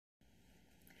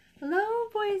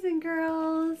boys and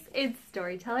girls, it's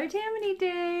Storyteller Tammany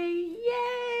Day,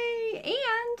 yay!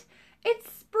 And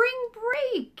it's spring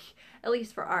break, at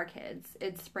least for our kids.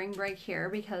 It's spring break here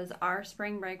because our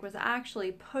spring break was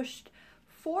actually pushed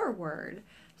forward.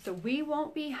 So we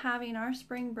won't be having our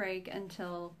spring break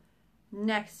until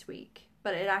next week,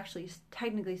 but it actually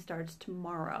technically starts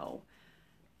tomorrow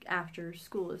after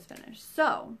school is finished.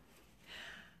 So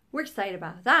we're excited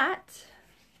about that.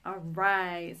 All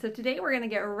right, so today we're going to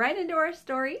get right into our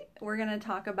story. We're going to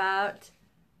talk about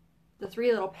the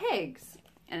Three Little Pigs.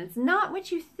 And it's not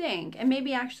what you think, and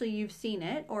maybe actually you've seen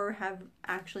it or have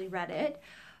actually read it,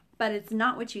 but it's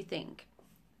not what you think.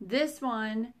 This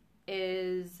one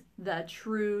is the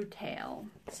true tale.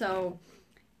 So,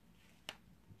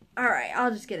 all right,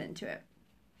 I'll just get into it.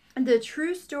 The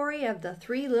true story of the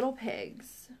Three Little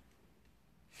Pigs.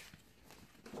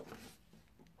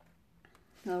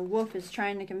 The wolf is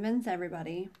trying to convince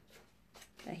everybody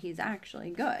that he's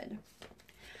actually good.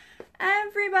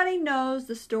 Everybody knows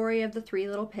the story of the Three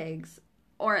Little Pigs,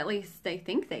 or at least they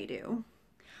think they do.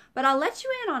 But I'll let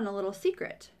you in on a little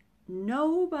secret.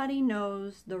 Nobody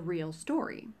knows the real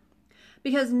story,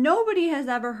 because nobody has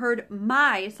ever heard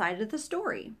my side of the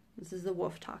story. This is the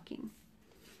wolf talking,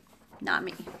 not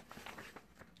me.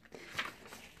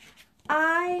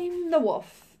 I'm the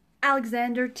wolf,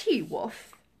 Alexander T.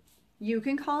 Wolf. You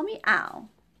can call me Al.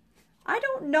 I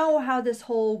don't know how this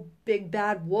whole big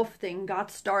bad wolf thing got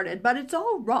started, but it's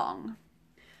all wrong.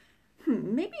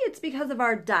 Maybe it's because of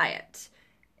our diet.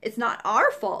 It's not our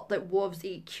fault that wolves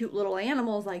eat cute little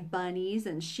animals like bunnies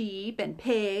and sheep and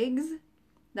pigs.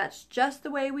 That's just the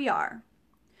way we are.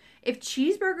 If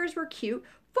cheeseburgers were cute,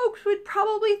 folks would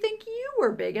probably think you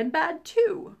were big and bad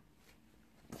too.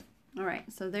 All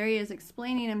right, so there he is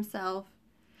explaining himself,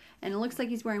 and it looks like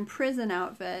he's wearing prison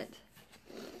outfit.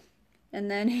 And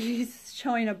then he's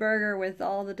showing a burger with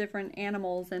all the different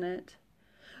animals in it.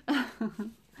 I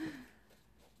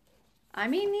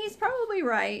mean, he's probably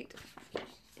right.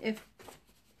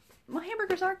 Well,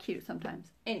 hamburgers are cute sometimes.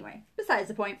 Anyway, besides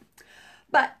the point.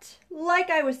 But, like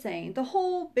I was saying, the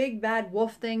whole big bad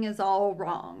wolf thing is all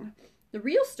wrong. The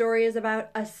real story is about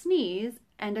a sneeze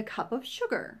and a cup of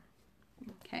sugar.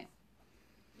 Okay.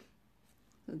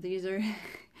 So these are...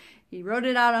 He wrote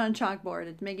it out on a chalkboard.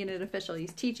 It's making it official.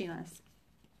 He's teaching us.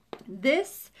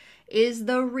 This is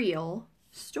the real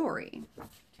story.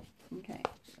 Okay,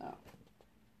 so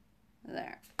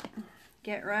there.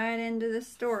 Get right into the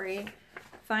story.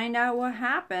 Find out what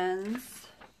happens.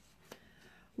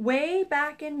 Way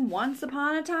back in Once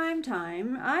Upon a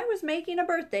Time, I was making a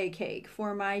birthday cake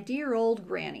for my dear old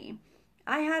granny.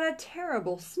 I had a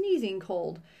terrible sneezing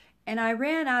cold, and I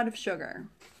ran out of sugar.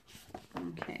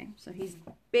 Okay, so he's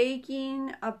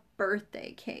baking a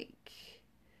birthday cake.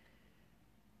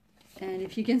 And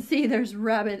if you can see, there's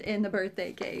rabbit in the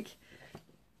birthday cake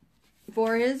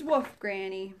for his wolf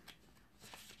granny.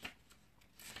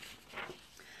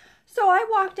 So I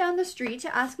walked down the street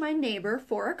to ask my neighbor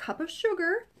for a cup of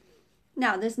sugar.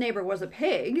 Now, this neighbor was a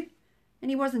pig, and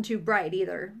he wasn't too bright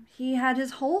either. He had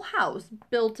his whole house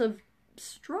built of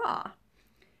straw.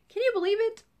 Can you believe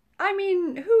it? I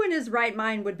mean, who in his right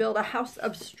mind would build a house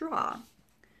of straw?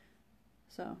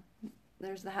 So,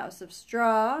 there's the house of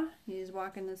straw. He's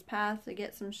walking this path to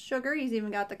get some sugar. He's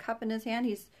even got the cup in his hand.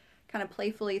 He's kind of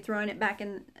playfully throwing it back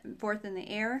and forth in the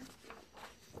air.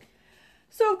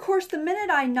 So, of course, the minute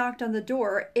I knocked on the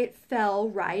door, it fell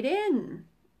right in.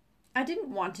 I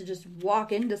didn't want to just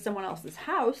walk into someone else's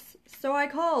house, so I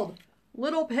called,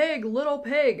 little pig,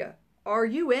 are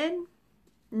you in?"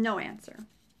 No answer.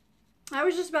 I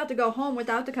was just about to go home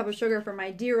without the cup of sugar for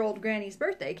my dear old granny's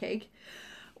birthday cake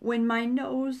when my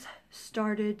nose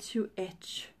started to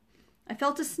itch. I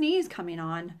felt a sneeze coming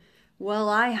on. Well,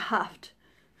 I huffed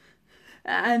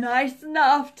and I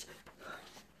snuffed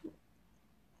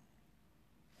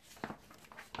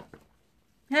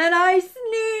and I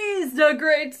sneezed a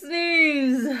great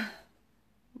sneeze.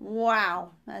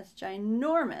 Wow, that's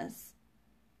ginormous.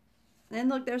 And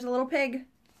look, there's a little pig.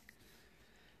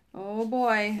 Oh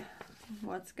boy.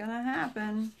 What's gonna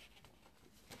happen?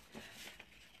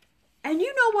 And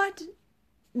you know what?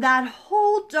 That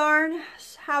whole darn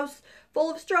house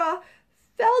full of straw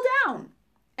fell down.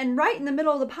 And right in the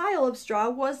middle of the pile of straw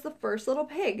was the first little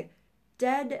pig,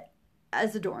 dead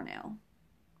as a doornail.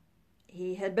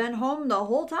 He had been home the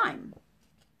whole time.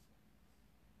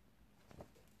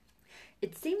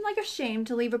 It seemed like a shame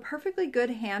to leave a perfectly good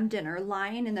ham dinner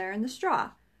lying in there in the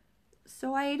straw,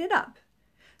 so I ate it up.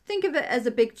 Think of it as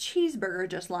a big cheeseburger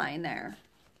just lying there.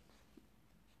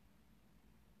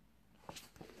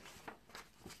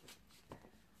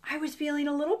 I was feeling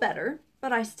a little better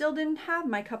But I still didn't have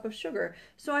my cup of sugar,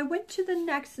 so I went to the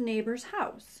next neighbor's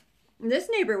house. This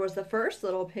neighbor was the first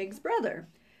little pig's brother.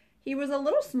 He was a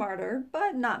little smarter,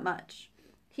 but not much.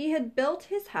 He had built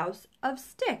his house of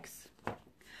sticks.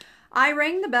 I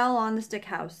rang the bell on the stick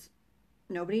house.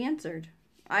 Nobody answered.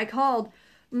 I called,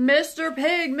 "Mr.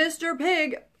 Pig, Mr.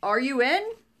 Pig, are you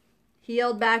in?" He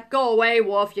yelled back, "Go away,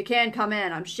 Wolf, you can't come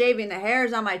in. I'm shaving the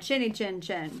hairs on my chinny chin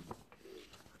chin."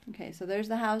 Okay, so there's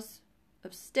the house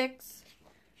of sticks,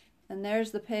 and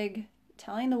there's the pig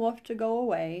telling the wolf to go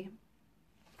away.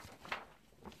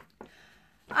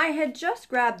 I had just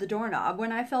grabbed the doorknob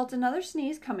when I felt another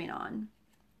sneeze coming on.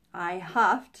 I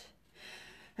huffed,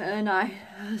 and I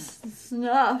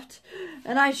snuffed,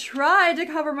 and I tried to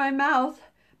cover my mouth,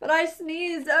 but I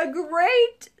sneezed a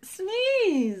great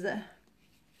sneeze.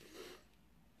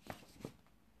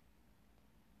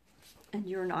 And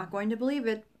you're not going to believe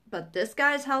it, but this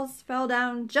guy's house fell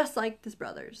down just like his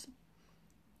brother's.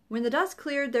 When the dust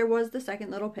cleared, there was the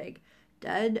second little pig,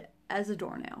 dead as a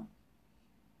doornail.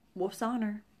 Wolf's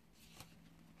honor.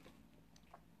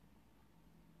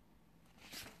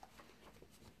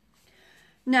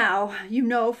 Now, you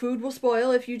know food will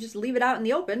spoil if you just leave it out in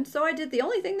the open, so I did the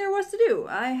only thing there was to do.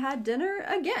 I had dinner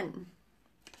again.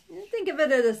 Think of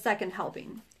it as a second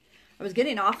helping. I was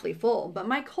getting awfully full, but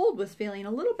my cold was feeling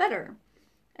a little better.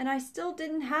 And I still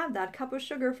didn't have that cup of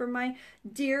sugar for my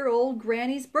dear old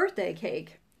granny's birthday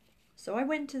cake. So I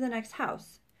went to the next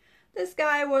house. This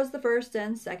guy was the first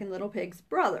and second little pig's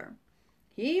brother.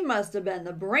 He must have been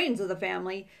the brains of the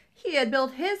family. He had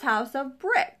built his house of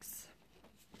bricks.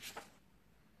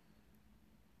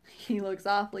 He looks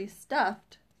awfully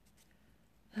stuffed.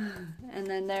 And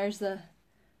then there's the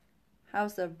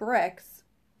house of bricks.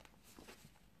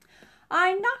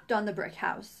 I knocked on the brick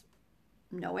house.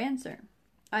 No answer.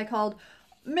 I called,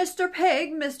 "Mr.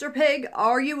 Pig,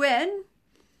 are you in?"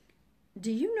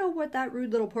 Do you know what that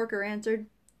rude little porker answered?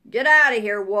 "Get out of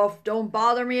here, Wolf. Don't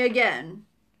bother me again."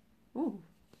 Ooh.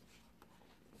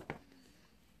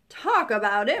 Talk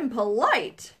about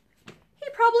impolite. He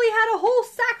probably had a whole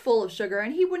sack full of sugar,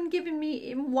 and he wouldn't give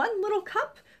me one little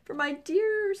cup for my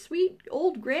dear, sweet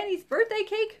old granny's birthday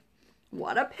cake.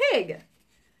 What a pig.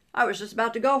 I was just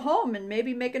about to go home and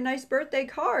maybe make a nice birthday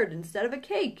card instead of a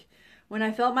cake when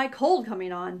I felt my cold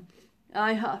coming on.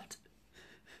 I huffed,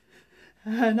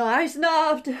 and I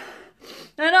snuffed, and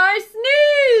I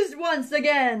sneezed once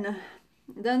again.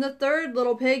 Then the third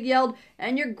little pig yelled,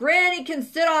 "And your granny can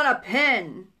sit on a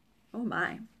pin." Oh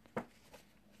my.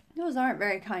 Those aren't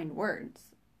very kind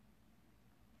words.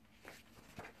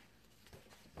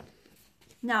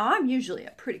 Now, I'm usually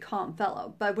a pretty calm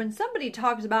fellow, but when somebody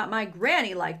talks about my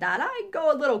granny like that, I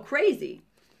go a little crazy.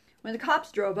 When the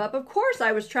cops drove up, of course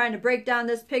I was trying to break down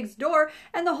this pig's door,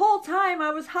 and the whole time I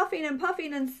was huffing and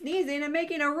puffing and sneezing and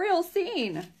making a real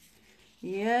scene.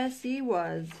 Yes, he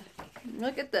was.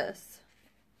 Look at this.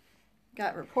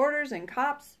 Got reporters and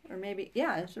cops, or maybe,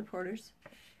 yeah, it's reporters.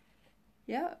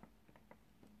 Yeah.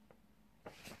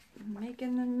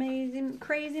 Making an amazing,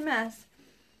 crazy mess.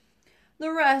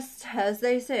 The rest, as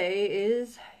they say,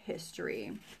 is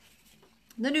history.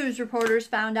 The news reporters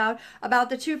found out about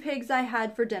the 2 pigs I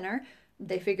had for dinner.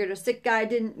 They figured a sick guy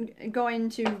going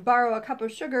to borrow a cup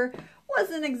of sugar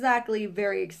wasn't exactly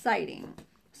very exciting.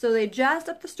 So they jazzed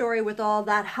up the story with all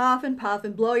that huff and puff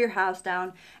and blow your house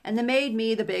down, and they made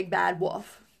me the big bad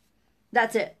wolf.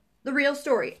 That's it. The real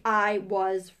story. I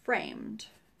was framed.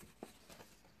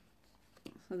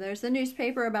 So there's the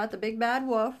newspaper about the big bad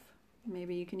wolf.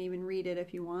 Maybe you can even read it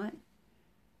if you want.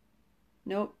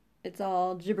 Nope, it's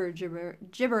all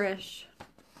gibberish.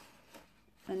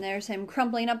 And there's him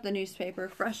crumpling up the newspaper,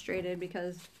 frustrated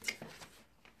because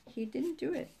he didn't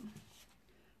do it.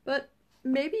 But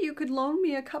maybe you could loan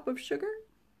me a cup of sugar?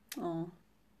 Oh.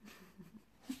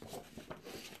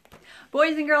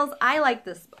 Boys and girls, I like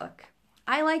this book.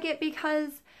 I like it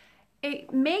because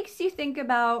it makes you think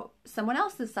about someone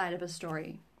else's side of a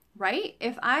story, right?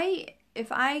 If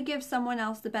I give someone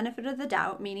else the benefit of the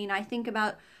doubt, meaning I think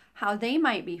about how they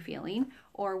might be feeling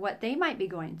or what they might be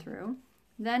going through,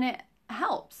 then it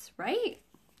helps, right?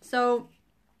 So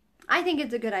I think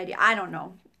it's a good idea. I don't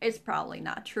know. It's probably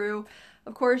not true.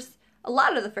 Of course, a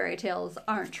lot of the fairy tales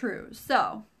aren't true.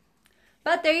 So,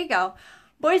 but there you go.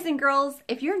 Boys and girls,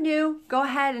 if you're new, go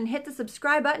ahead and hit the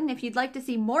subscribe button if you'd like to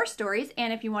see more stories.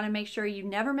 And if you want to make sure you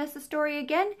never miss a story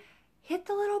again, hit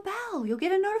the little bell. You'll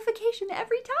get a notification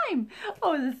every time.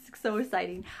 Oh, this is so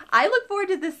exciting. I look forward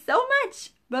to this so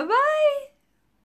much. Bye-bye.